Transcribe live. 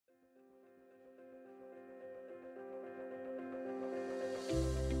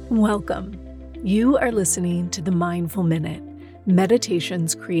Welcome. You are listening to the Mindful Minute,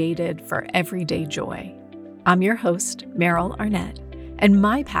 meditations created for everyday joy. I'm your host, Meryl Arnett, and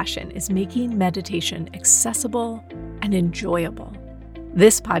my passion is making meditation accessible and enjoyable.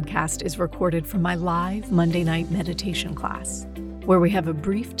 This podcast is recorded from my live Monday night meditation class, where we have a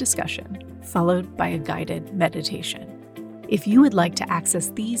brief discussion followed by a guided meditation. If you would like to access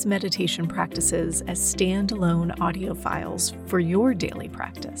these meditation practices as standalone audio files for your daily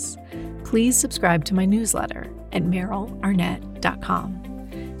practice, please subscribe to my newsletter at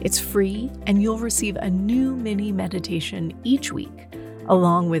merylarnett.com. It's free, and you'll receive a new mini meditation each week,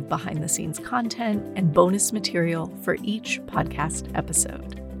 along with behind-the-scenes content and bonus material for each podcast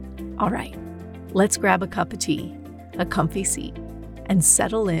episode. All right, let's grab a cup of tea, a comfy seat, and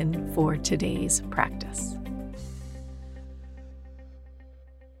settle in for today's practice.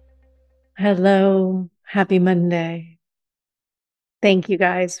 Hello, happy Monday. Thank you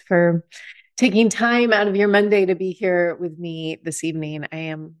guys for taking time out of your Monday to be here with me this evening. I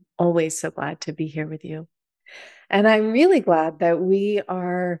am always so glad to be here with you. And I'm really glad that we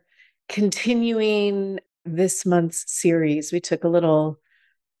are continuing this month's series. We took a little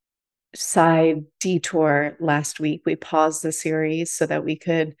side detour last week. We paused the series so that we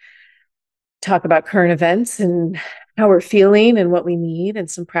could talk about current events and how we're feeling and what we need and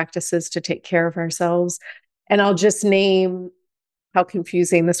some practices to take care of ourselves. And I'll just name how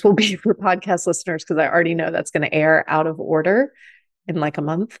confusing this will be for podcast listeners, because I already know that's going to air out of order in like a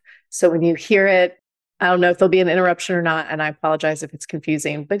month. So when you hear it, I don't know if there'll be an interruption or not, and I apologize if it's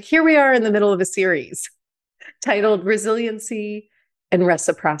confusing, but here we are in the middle of a series titled Resiliency and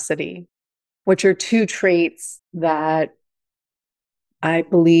Reciprocity, which are two traits that I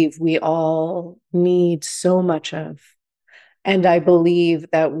believe we all need so much of. And I believe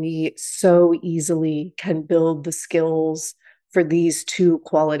that we so easily can build the skills for these two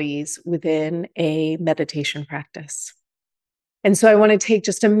qualities within a meditation practice. And so I want to take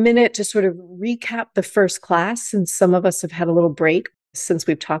just a minute to sort of recap the first class, since some of us have had a little break since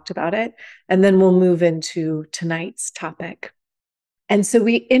we've talked about it, and then we'll move into tonight's topic. And so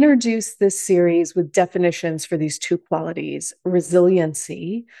we introduced this series with definitions for these two qualities: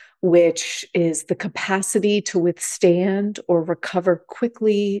 resiliency, which is the capacity to withstand or recover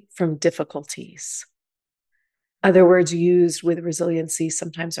quickly from difficulties. Other words used with resiliency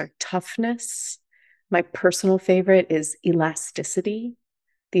sometimes are toughness. My personal favorite is elasticity,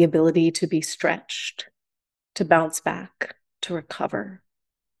 the ability to be stretched, to bounce back, to recover.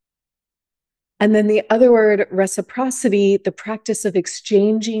 And then the other word, reciprocity, the practice of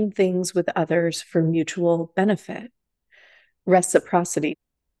exchanging things with others for mutual benefit. Reciprocity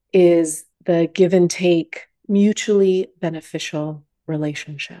is the give and take, mutually beneficial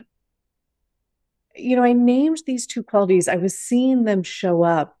relationship. You know, I named these two qualities. I was seeing them show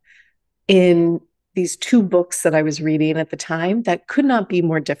up in these two books that I was reading at the time that could not be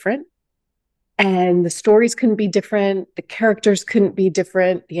more different. And the stories couldn't be different. The characters couldn't be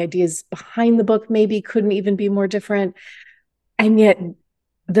different. The ideas behind the book maybe couldn't even be more different. And yet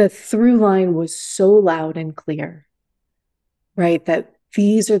the through line was so loud and clear, right? That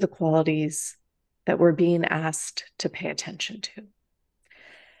these are the qualities that we're being asked to pay attention to.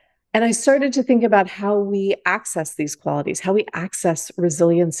 And I started to think about how we access these qualities, how we access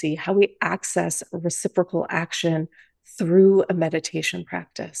resiliency, how we access reciprocal action through a meditation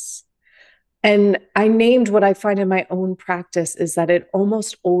practice. And I named what I find in my own practice is that it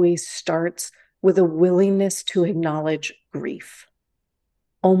almost always starts with a willingness to acknowledge grief.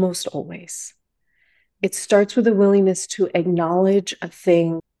 Almost always. It starts with a willingness to acknowledge a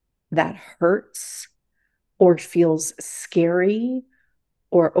thing that hurts or feels scary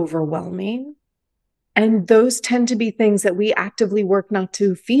or overwhelming. And those tend to be things that we actively work not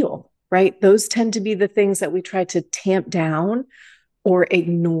to feel, right? Those tend to be the things that we try to tamp down or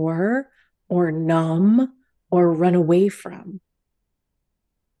ignore or numb, or run away from.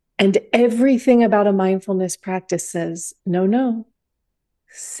 And everything about a mindfulness practice says, no,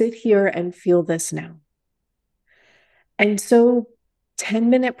 sit here and feel this now. And so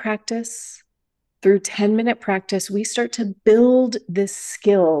 10-minute practice, through 10-minute practice, we start to build this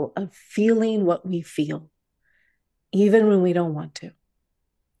skill of feeling what we feel, even when we don't want to.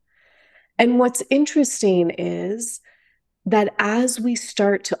 And what's interesting is that as we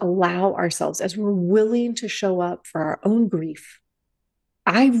start to allow ourselves, as we're willing to show up for our own grief,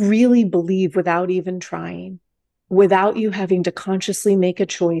 I really believe, without even trying, without you having to consciously make a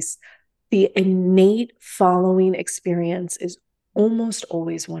choice, the innate following experience is almost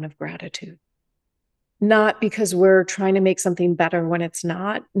always one of gratitude. Not because we're trying to make something better when it's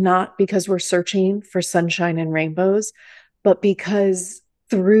not because we're searching for sunshine and rainbows, but because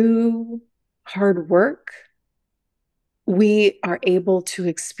through hard work, we are able to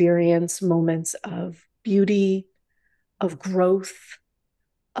experience moments of beauty, of growth,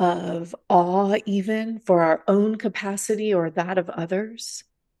 of awe, even for our own capacity or that of others.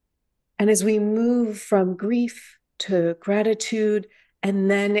 And as we move from grief to gratitude,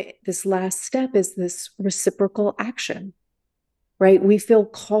 and then this last step is this reciprocal action, right? We feel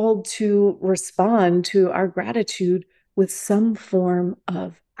called to respond to our gratitude with some form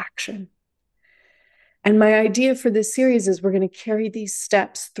of action. And my idea for this series is we're going to carry these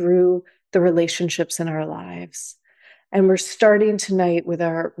steps through the relationships in our lives. And we're starting tonight with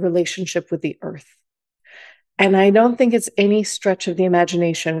our relationship with the earth. And I don't think it's any stretch of the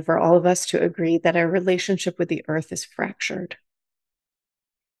imagination for all of us to agree that our relationship with the earth is fractured.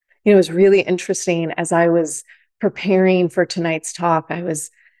 It was really interesting as I was preparing for tonight's talk. I was,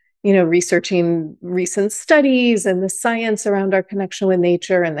 researching recent studies and the science around our connection with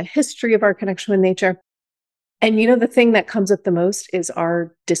nature and the history of our connection with nature. And the thing that comes up the most is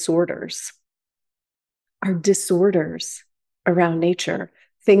our disorders around nature,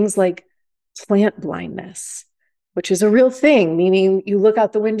 things like plant blindness, which is a real thing, meaning you look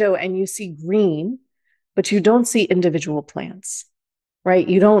out the window and you see green, but you don't see individual plants, right?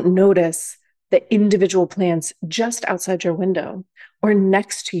 You don't notice the individual plants just outside your window or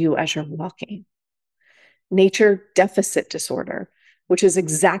next to you as you're walking. Nature deficit disorder, which is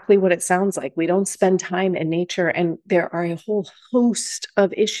exactly what it sounds like. We don't spend time in nature, and there are a whole host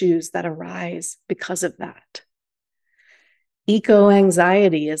of issues that arise because of that.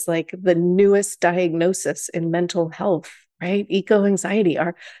 Eco-anxiety is like the newest diagnosis in mental health, right? Eco-anxiety,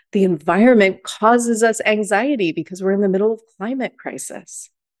 the environment causes us anxiety because we're in the middle of climate crisis.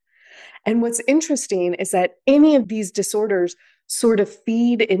 And what's interesting is that any of these disorders sort of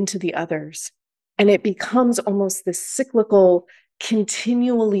feed into the others, and it becomes almost this cyclical,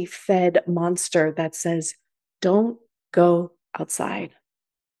 continually fed monster that says, don't go outside.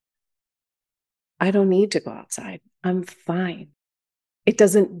 I don't need to go outside. I'm fine. It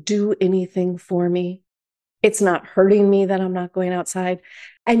doesn't do anything for me. It's not hurting me that I'm not going outside.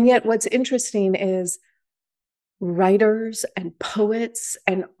 And yet what's interesting is writers and poets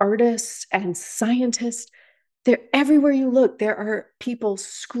and artists and scientists, they're everywhere you look. There are people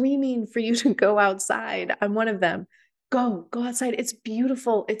screaming for you to go outside. I'm one of them. Go outside. It's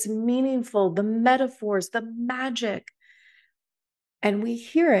beautiful. It's meaningful. The metaphors, the magic. And we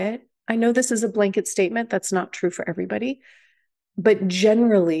hear it. I know this is a blanket statement. That's not true for everybody. But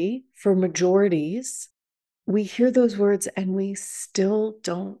generally, for majorities, we hear those words and we still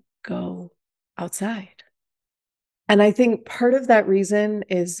don't go outside. And I think part of that reason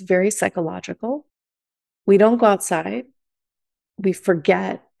is very psychological. We don't go outside. We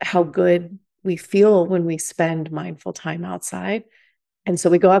forget how good we feel when we spend mindful time outside. And so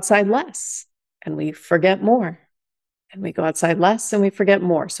we go outside less and we forget more. And we go outside less and we forget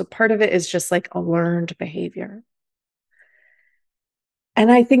more. So part of it is just like a learned behavior. And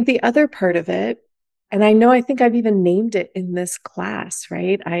I think the other part of it, and I think I've even named it in this class,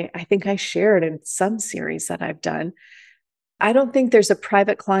 right? I think I shared in some series that I've done. I don't think there's a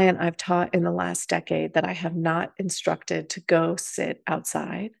private client I've taught in the last decade that I have not instructed to go sit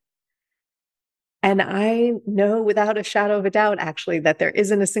outside. And I know without a shadow of a doubt, actually, that there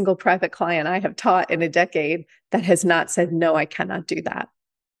isn't a single private client I have taught in a decade that has not said, no, I cannot do that.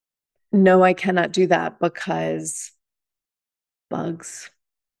 No, I cannot do that because bugs,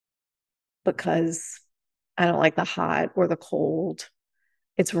 because I don't like the hot or the cold.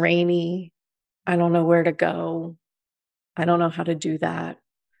 It's rainy. I don't know where to go. I don't know how to do that.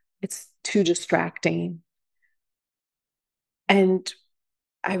 It's too distracting. And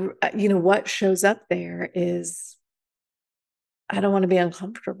what shows up there is I don't want to be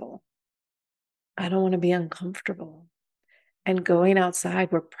uncomfortable. I don't want to be uncomfortable. And going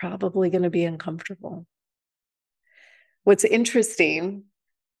outside, we're probably going to be uncomfortable. What's interesting,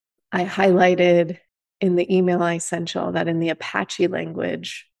 I highlighted in the email I sent y'all that in the Apache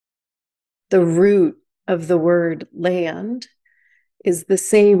language, the root of the word land is the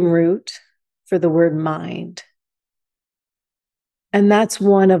same root for the word mind. And that's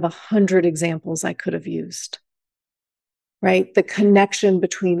one of 100 examples I could have used, right? The connection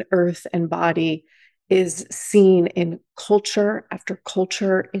between earth and body is seen in culture after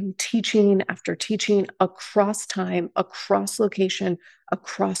culture, in teaching after teaching, across time, across location,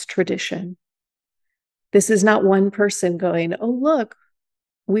 across tradition. This is not one person going, oh, look,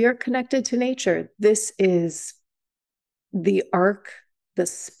 we are connected to nature. This is the arc, the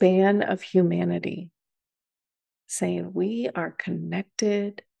span of humanity saying we are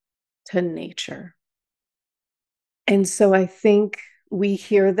connected to nature. And so I think we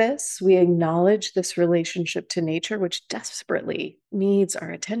hear this, we acknowledge this relationship to nature, which desperately needs our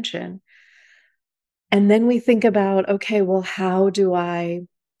attention. And then we think about, okay, well, how do I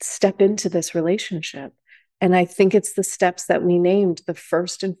step into this relationship? And I think it's the steps that we named, the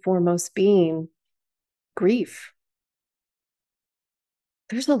first and foremost being grief.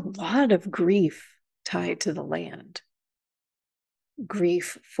 There's a lot of grief tied to the land.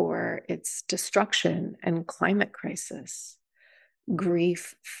 Grief for its destruction and climate crisis,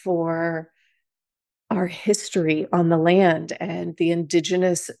 grief for our history on the land and the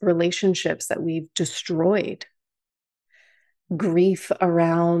indigenous relationships that we've destroyed, grief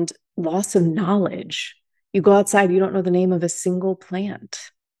around loss of knowledge. You go outside, you don't know the name of a single plant,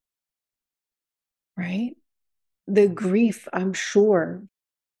 right? The grief, I'm sure,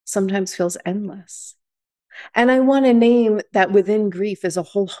 sometimes feels endless. And I want to name that within grief is a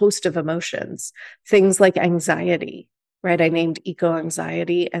whole host of emotions, things like anxiety, right? I named eco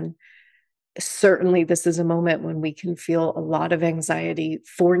anxiety. And certainly, this is a moment when we can feel a lot of anxiety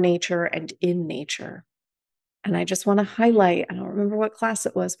for nature and in nature. And I just want to highlight, I don't remember what class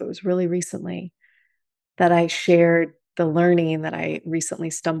it was, but it was really recently that I shared the learning that I recently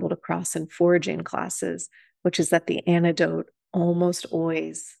stumbled across in foraging classes, which is that the antidote almost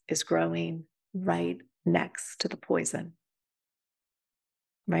always is growing right next to the poison,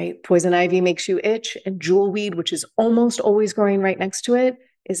 right? Poison ivy makes you itch, and jewelweed, which is almost always growing right next to it,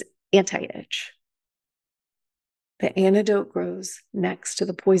 is anti-itch. The antidote grows next to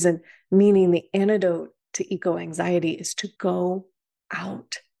the poison, meaning the antidote to eco-anxiety is to go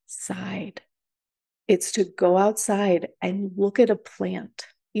outside. It's to go outside and look at a plant.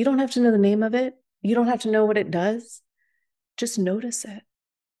 You don't have to know the name of it. You don't have to know what it does. Just notice it.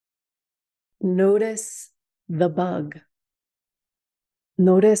 Notice the bug.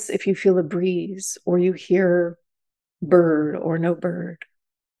 Notice if you feel a breeze or you hear bird or no bird.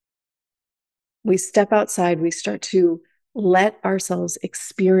 We step outside, we start to let ourselves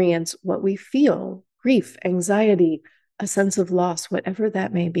experience what we feel, grief, anxiety, a sense of loss, whatever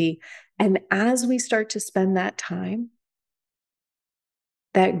that may be. And as we start to spend that time,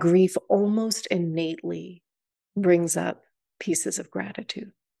 that grief almost innately brings up pieces of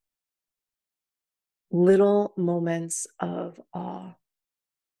gratitude, little moments of awe,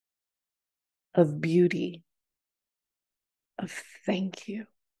 of beauty, of thank you,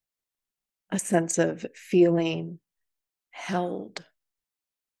 a sense of feeling held.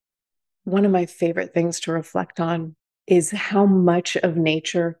 One of my favorite things to reflect on is how much of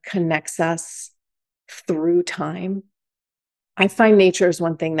nature connects us through time. I find nature is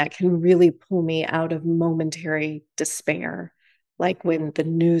one thing that can really pull me out of momentary despair, like when the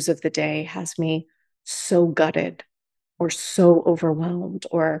news of the day has me so gutted or so overwhelmed,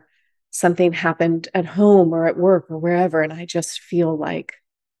 or something happened at home or at work or wherever, and I just feel like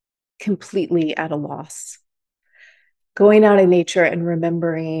completely at a loss. Going out in nature and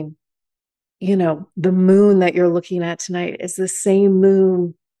remembering, the moon that you're looking at tonight is the same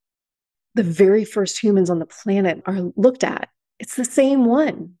moon the very first humans on the planet are looked at. It's the same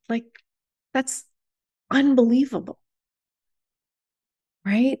one. Like, that's unbelievable,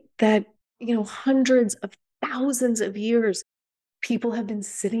 right? That, hundreds of thousands of years, people have been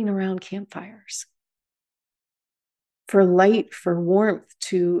sitting around campfires for light, for warmth,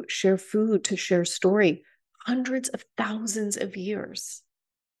 to share food, to share story. Hundreds of thousands of years.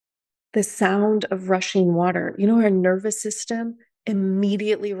 The sound of rushing water. Our nervous system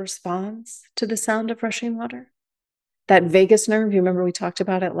immediately responds to the sound of rushing water. That vagus nerve, you remember we talked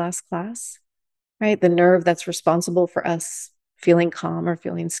about it last class, right? The nerve that's responsible for us feeling calm or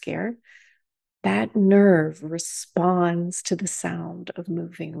feeling scared. That nerve responds to the sound of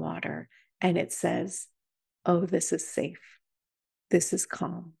moving water, and it says, oh, this is safe. This is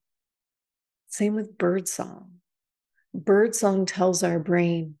calm. Same with birdsong. Birdsong tells our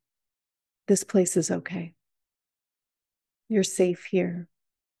brain, this place is okay. You're safe here.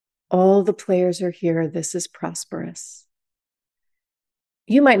 All the players are here. This is prosperous.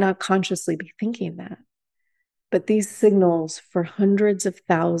 You might not consciously be thinking that, but these signals for hundreds of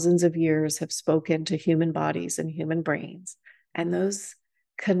thousands of years have spoken to human bodies and human brains, and those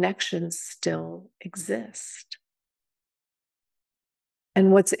connections still exist.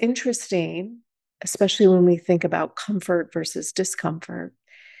 And what's interesting, especially when we think about comfort versus discomfort,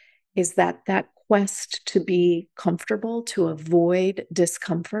 is that quest to be comfortable, to avoid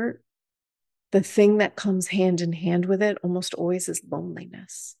discomfort, the thing that comes hand in hand with it almost always is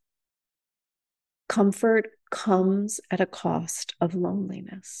loneliness. Comfort comes at a cost of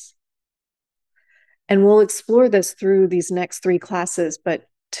loneliness. And we'll explore this through these next 3 classes, but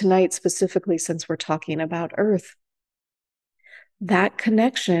tonight specifically, since we're talking about Earth, That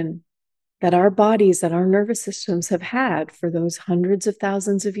connection that our bodies, that our nervous systems have had for those hundreds of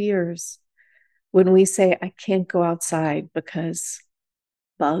thousands of years, when we say, I can't go outside because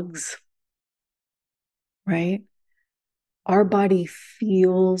bugs, right? Our body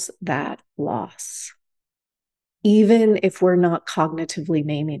feels that loss. Even if we're not cognitively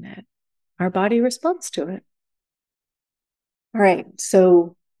naming it, our body responds to it. All right,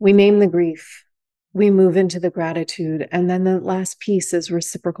 so we name the grief, we move into the gratitude, and then the last piece is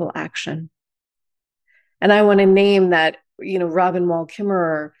reciprocal action. And I want to name that, Robin Wall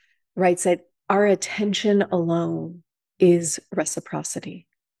Kimmerer writes that our attention alone is reciprocity.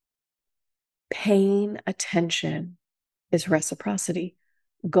 Paying attention is reciprocity.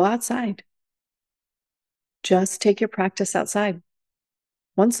 Go outside. Just take your practice outside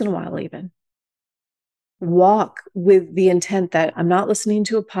once in a while, even. Walk with the intent that I'm not listening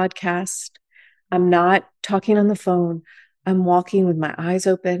to a podcast. I'm not talking on the phone. I'm walking with my eyes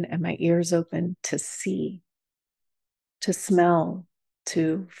open and my ears open to see, to smell,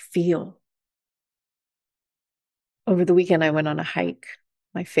 to feel. Over the weekend, I went on a hike,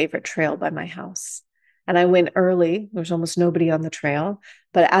 my favorite trail by my house. And I went early. There was almost nobody on the trail.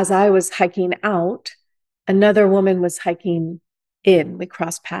 But as I was hiking out, another woman was hiking in. We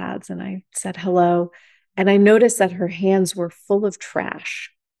crossed paths and I said hello. And I noticed that her hands were full of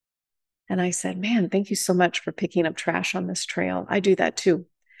trash. And I said, man, thank you so much for picking up trash on this trail. I do that too.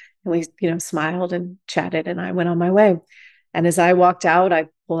 And we, smiled and chatted and I went on my way. And as I walked out, I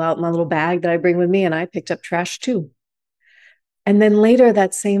pulled out my little bag that I bring with me and I picked up trash too. And then later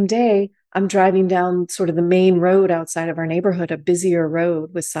that same day, I'm driving down sort of the main road outside of our neighborhood, a busier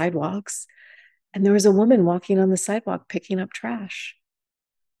road with sidewalks. And there was a woman walking on the sidewalk picking up trash.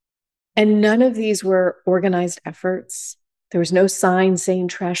 And none of these were organized efforts. There was no sign saying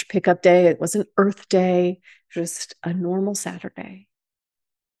trash pickup day. It wasn't Earth Day, just a normal Saturday.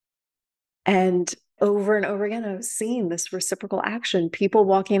 And over again, I was seeing this reciprocal action. People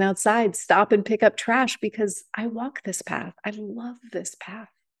walking outside, stop and pick up trash because I walk this path. I love this path.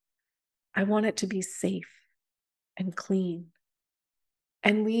 I want it to be safe and clean.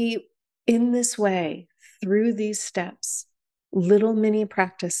 And we, in this way, through these steps, little mini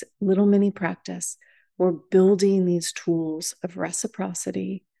practice, we're building these tools of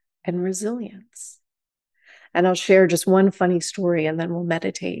reciprocity and resilience. And I'll share just one funny story and then we'll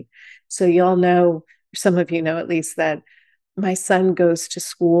meditate. So y'all know, some of you know at least, that my son goes to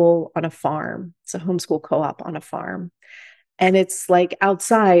school on a farm. It's a homeschool co-op on a farm. And it's like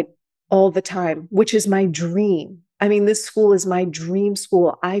outside all the time, which is my dream. I mean, this school is my dream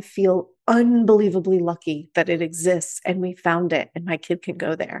school. I feel unbelievably lucky that it exists and we found it and my kid can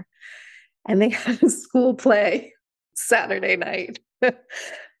go there. And they had a school play Saturday night.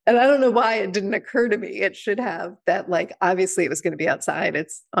 And I don't know why it didn't occur to me. It should have that, like, obviously it was going to be outside.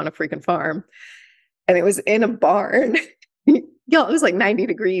 It's on a freaking farm. And it was in a barn. It was like 90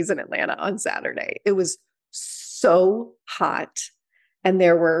 degrees in Atlanta on Saturday. It was so hot. And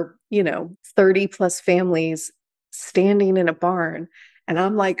there were, 30 plus families standing in a barn. And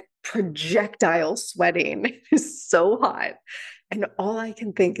I'm like projectile sweating. It is so hot. And all I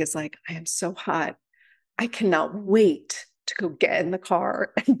can think is like, I am so hot. I cannot wait to go get in the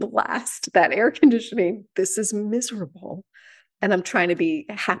car and blast that air conditioning. This is miserable. And I'm trying to be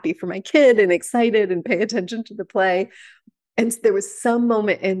happy for my kid and excited and pay attention to the play. And there was some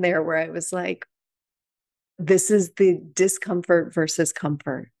moment in there where I was like, this is the discomfort versus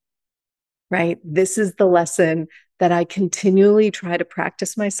comfort, right? This is the lesson that I continually try to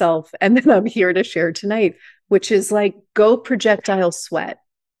practice myself. And then I'm here to share tonight, which is like, go projectile sweat.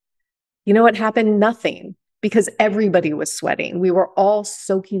 You know what happened? Nothing, because everybody was sweating. We were all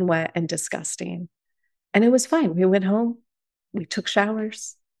soaking wet and disgusting. And it was fine. We went home, we took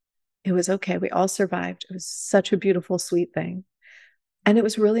showers. It was okay. We all survived. It was such a beautiful, sweet thing. And it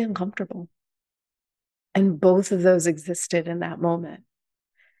was really uncomfortable. And both of those existed in that moment.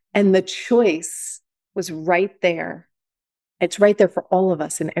 And the choice was right there. It's right there for all of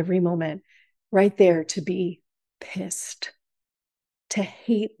us in every moment, right there to be pissed, to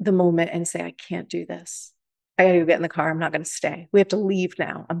hate the moment and say, I can't do this. I got to go get in the car. I'm not going to stay. We have to leave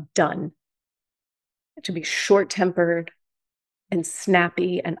now. I'm done. To be short-tempered and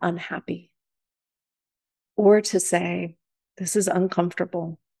snappy and unhappy. Or to say, this is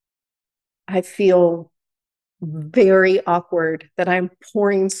uncomfortable. I feel very awkward that I'm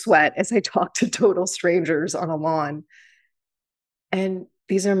pouring sweat as I talk to total strangers on a lawn. And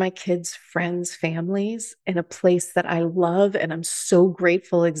these are my kids' friends, families in a place that I love and I'm so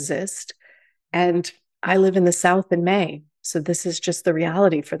grateful exist. And I live in the South in May. So this is just the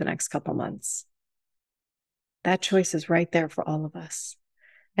reality for the next couple months. That choice is right there for all of us.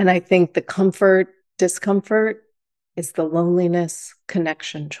 And I think the comfort, discomfort is the loneliness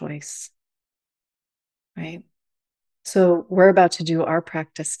connection choice, right? So we're about to do our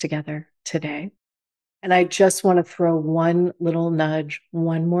practice together today. And I just want to throw one little nudge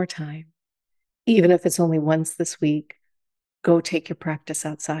one more time. Even if it's only once this week, go take your practice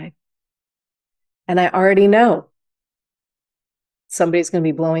outside. And I already know somebody's going to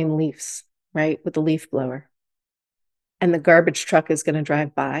be blowing leaves, right, with the leaf blower. And the garbage truck is going to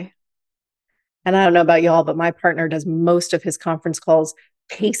drive by. And I don't know about y'all, but my partner does most of his conference calls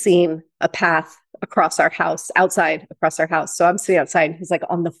pacing a path across our house, outside across our house. So I'm sitting outside. He's like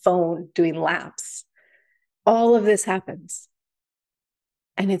on the phone doing laps. All of this happens.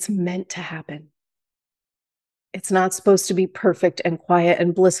 And it's meant to happen. It's not supposed to be perfect and quiet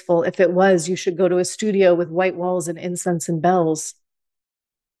and blissful. If it was, you should go to a studio with white walls and incense and bells.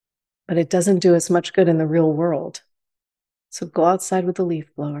 But it doesn't do us much good in the real world. So go outside with the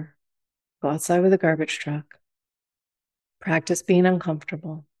leaf blower. Go outside with a garbage truck. Practice being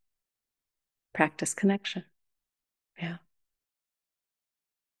uncomfortable. Practice connection. Yeah.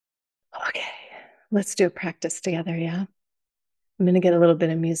 Okay. Let's do a practice together. Yeah. I'm going to get a little bit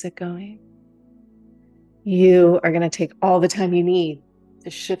of music going. You are going to take all the time you need to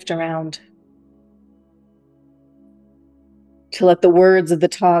shift around, to let the words of the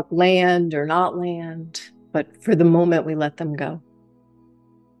talk land or not land. But for the moment, we let them go.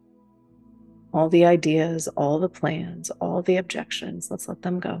 All the ideas, all the plans, all the objections, let's let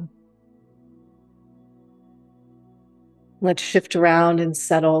them go. Let's shift around and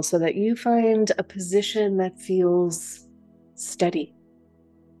settle so that you find a position that feels steady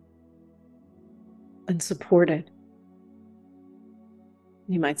and supported.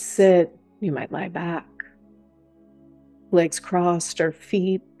 You might sit, you might lie back, legs crossed or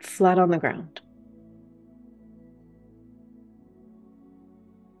feet flat on the ground.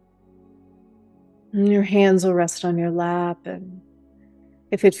 And your hands will rest on your lap, and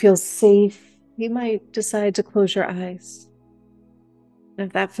if it feels safe, you might decide to close your eyes. And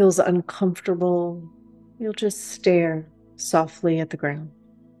if that feels uncomfortable, you'll just stare softly at the ground.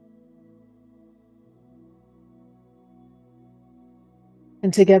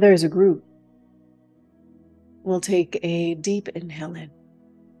 And together as a group, we'll take a deep inhale in.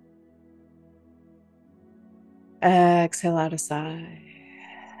 Exhale out a sigh.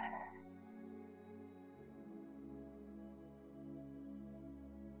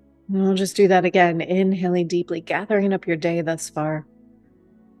 And we'll just do that again, inhaling deeply, gathering up your day thus far.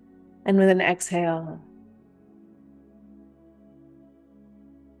 And with an exhale,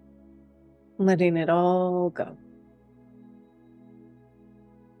 letting it all go.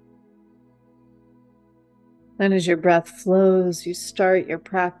 And as your breath flows, you start your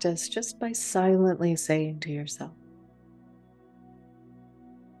practice just by silently saying to yourself,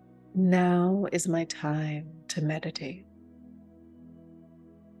 now is my time to meditate.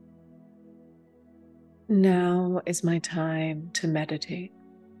 Now is my time to meditate.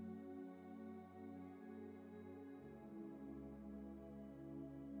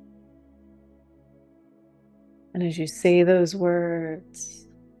 And as you say those words,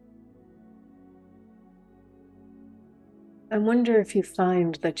 I wonder if you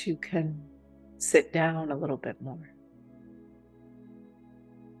find that you can sit down a little bit more.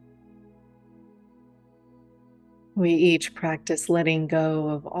 We each practice letting go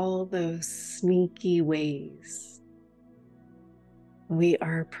of all those sneaky ways we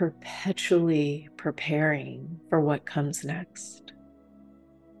are perpetually preparing for what comes next.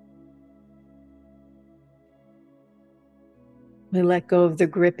 We let go of the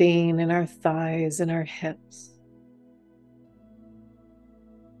gripping in our thighs and our hips.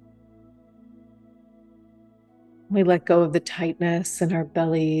 We let go of the tightness in our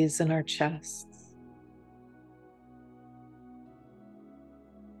bellies and our chests.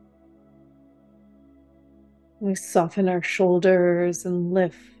 We soften our shoulders and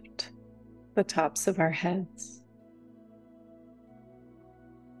lift the tops of our heads.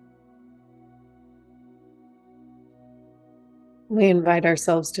 We invite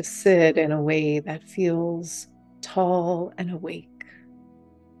ourselves to sit in a way that feels tall and awake.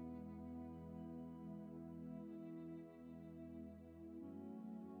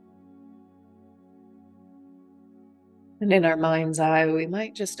 And in our mind's eye, we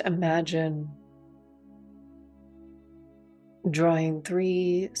might just imagine drawing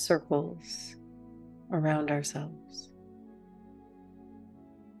 3 circles around ourselves.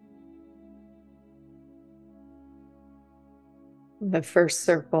 The first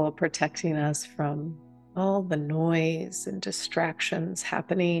circle protecting us from all the noise and distractions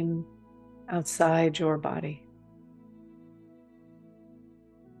happening outside your body.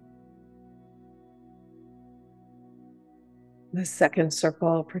 The second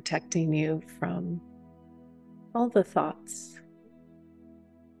circle protecting you from all the thoughts,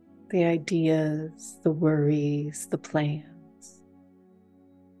 the ideas, the worries, the plans.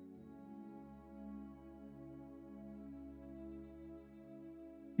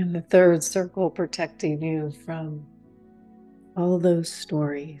 And the third circle protecting you from all those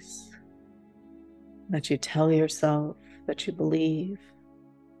stories that you tell yourself, that you believe.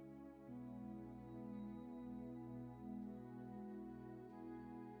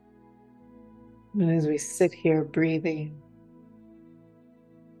 And as we sit here breathing,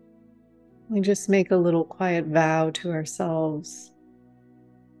 we just make a little quiet vow to ourselves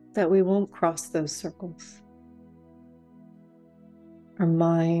that we won't cross those circles. Our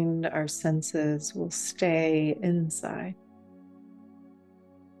mind, our senses will stay inside.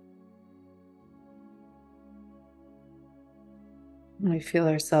 We feel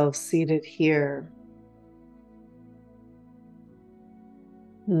ourselves seated here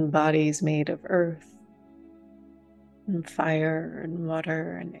in bodies made of earth and fire and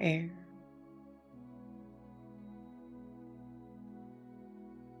water and air.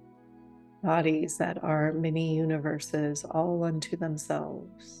 Bodies that are mini universes all unto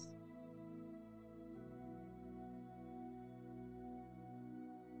themselves.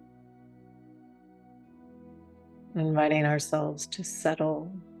 Inviting ourselves to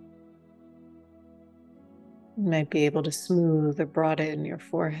settle. You might be able to smooth or broaden your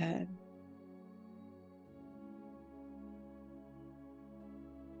forehead.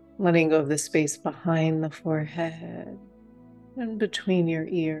 Letting go of the space behind the forehead and between your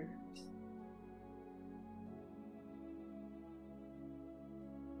ears.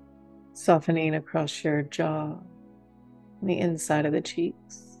 Softening across your jaw, and the inside of the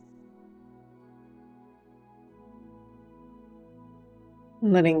cheeks.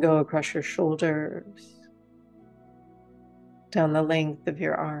 Letting go across your shoulders, down the length of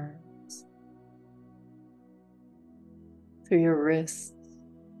your arms, through your wrists,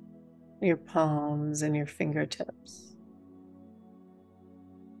 your palms, and your fingertips.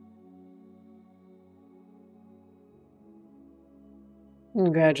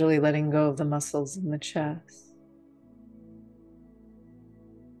 And gradually letting go of the muscles in the chest.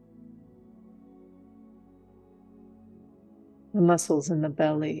 The muscles in the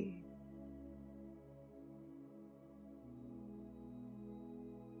belly.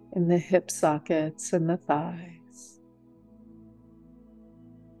 In the hip sockets and the thighs.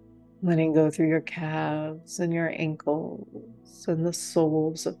 Letting go through your calves and your ankles and the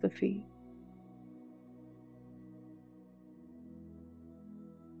soles of the feet.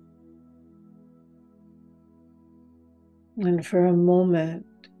 And for a moment,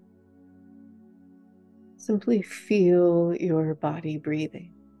 simply feel your body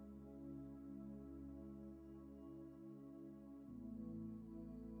breathing.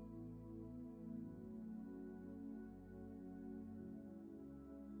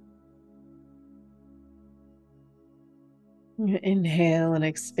 You inhale and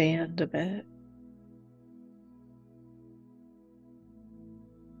expand a bit.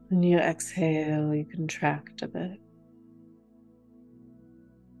 When you exhale, you contract a bit.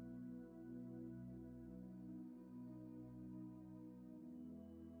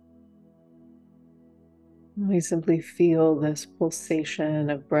 We simply feel this pulsation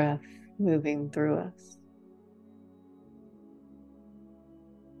of breath moving through us.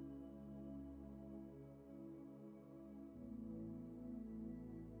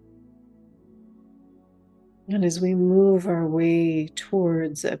 And as we move our way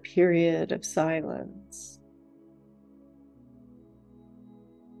towards a period of silence,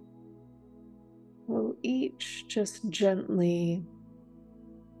 we'll each just gently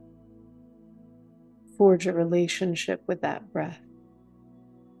forge a relationship with that breath,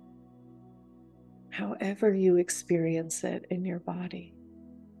 however you experience it in your body.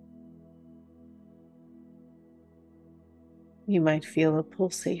 You might feel a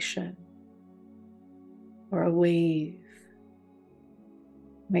pulsation or a wave.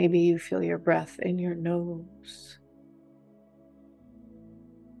 Maybe you feel your breath in your nose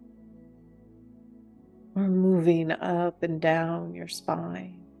or moving up and down your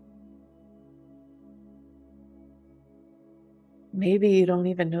spine. Maybe you don't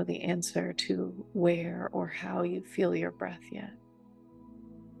even know the answer to where or how you feel your breath yet.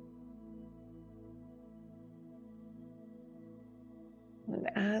 And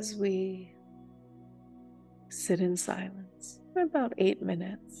as we sit in silence for about 8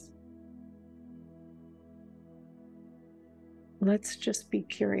 minutes, let's just be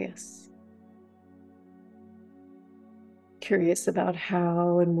curious. Curious about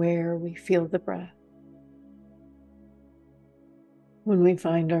how and where we feel the breath. When we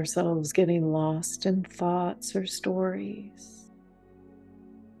find ourselves getting lost in thoughts or stories,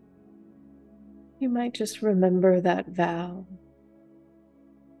 you might just remember that vow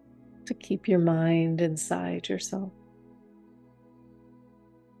to keep your mind inside yourself.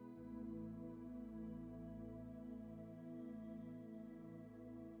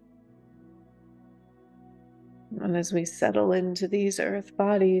 And as we settle into these earth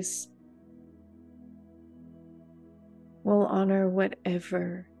bodies, we'll honor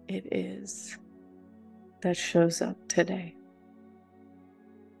whatever it is that shows up today.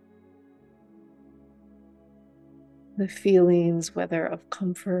 The feelings, whether of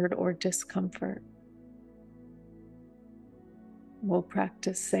comfort or discomfort, we'll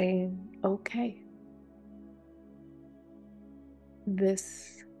practice saying, okay,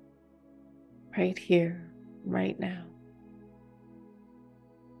 this right here, right now,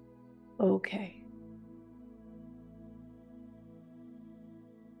 okay.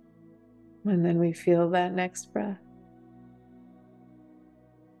 And then we feel that next breath.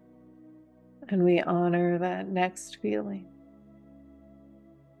 And we honor that next feeling.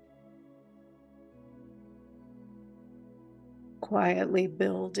 Quietly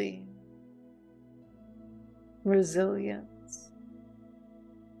building resilience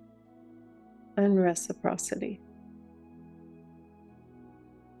and reciprocity.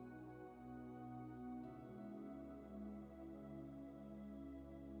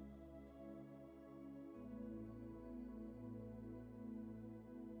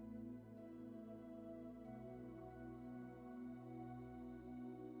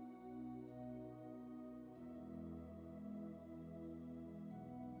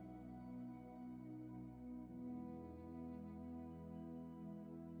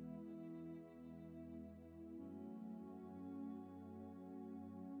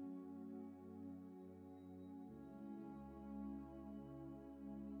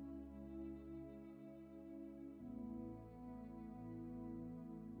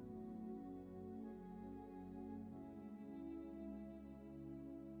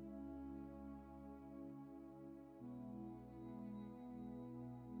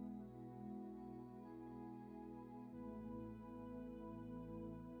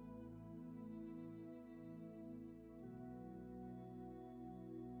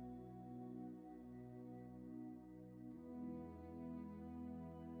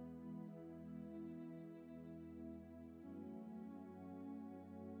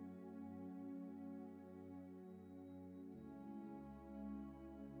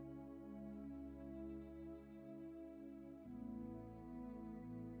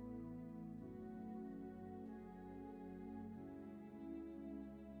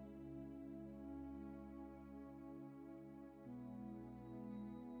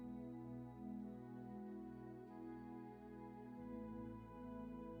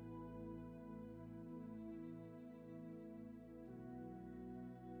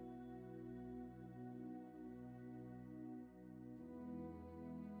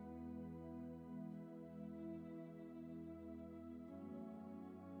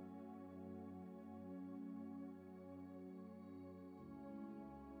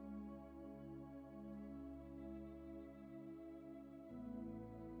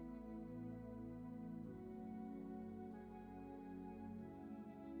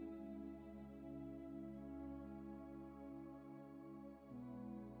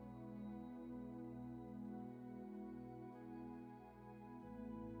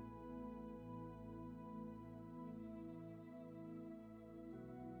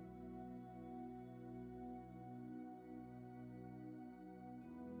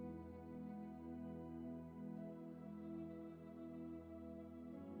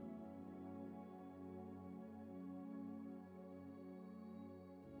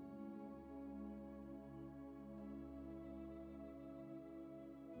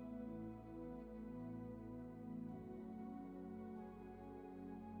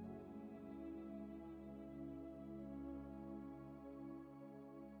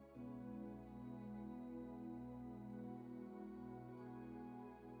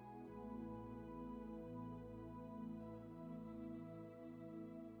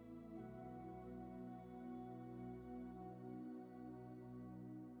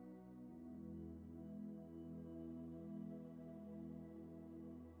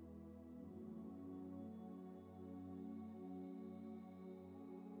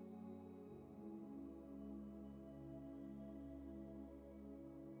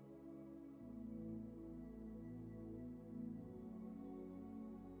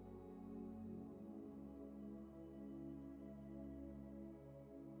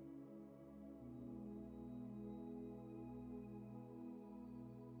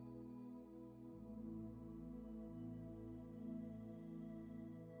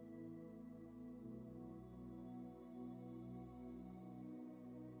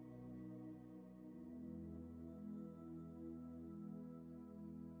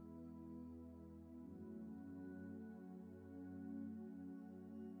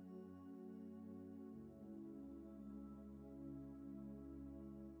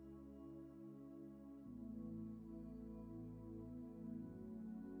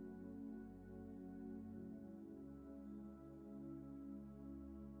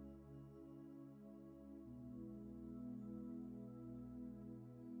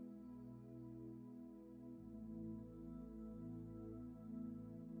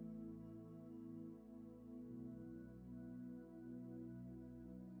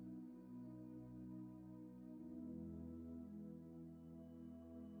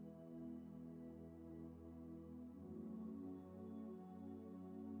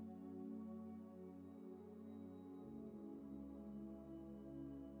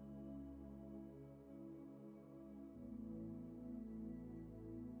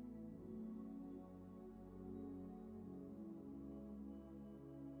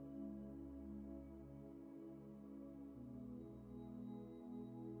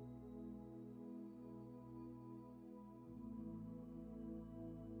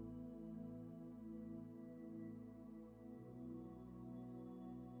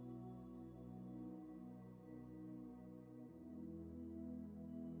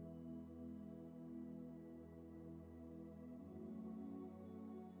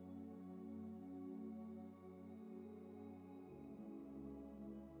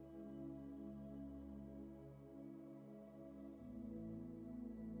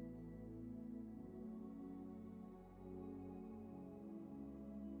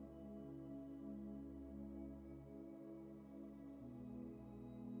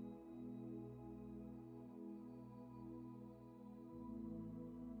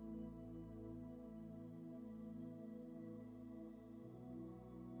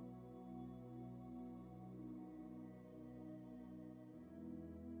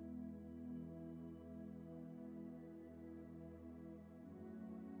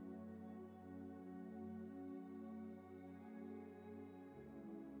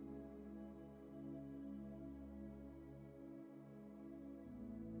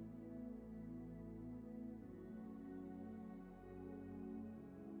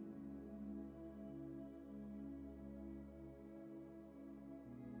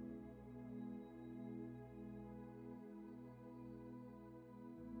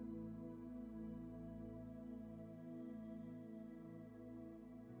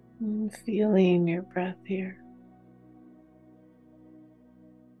 And feeling your breath here.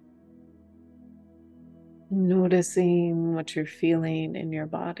 Noticing what you're feeling in your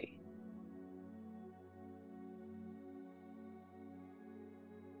body.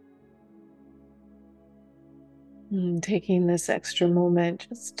 And taking this extra moment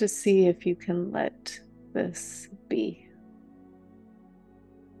just to see if you can let this be.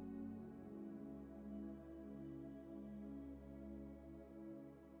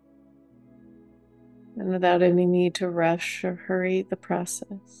 And without any need to rush or hurry the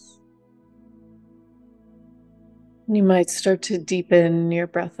process. You might start to deepen your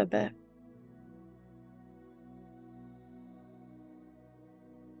breath a bit.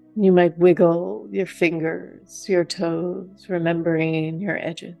 You might wiggle your fingers, your toes, remembering your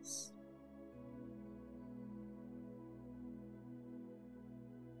edges.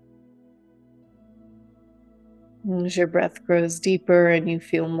 And as your breath grows deeper and you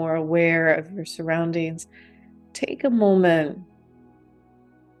feel more aware of your surroundings, take a moment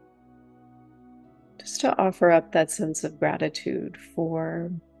just to offer up that sense of gratitude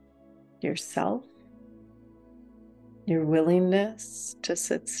for yourself, your willingness to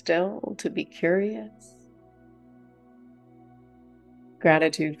sit still, to be curious,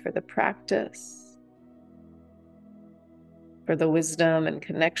 gratitude for the practice, for the wisdom and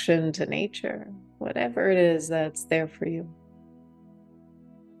connection to nature, whatever it is that's there for you.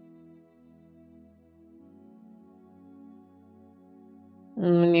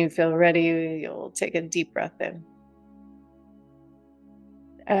 And when you feel ready, you'll take a deep breath in.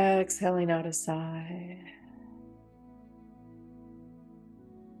 Exhaling out a sigh.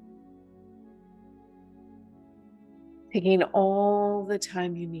 Taking all the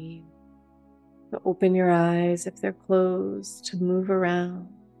time you need to open your eyes if they're closed, to move around,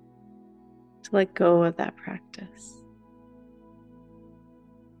 to let go of that practice.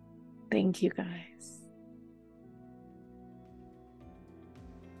 Thank you, guys.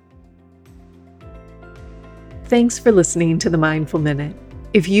 Thanks for listening to the Mindful Minute.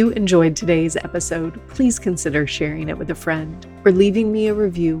 If you enjoyed today's episode, please consider sharing it with a friend or leaving me a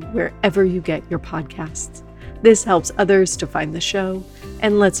review wherever you get your podcasts. This helps others to find the show,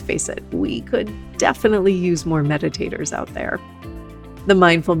 and let's face it, we could definitely use more meditators out there. The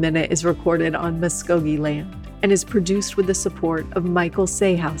Mindful Minute is recorded on Muskogee land and is produced with the support of Michael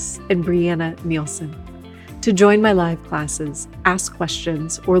Sayhouse and Brianna Nielsen. To join my live classes, ask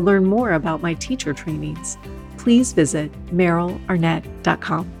questions, or learn more about my teacher trainings, please visit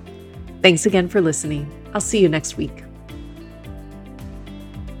merylarnett.com. Thanks again for listening. I'll see you next week.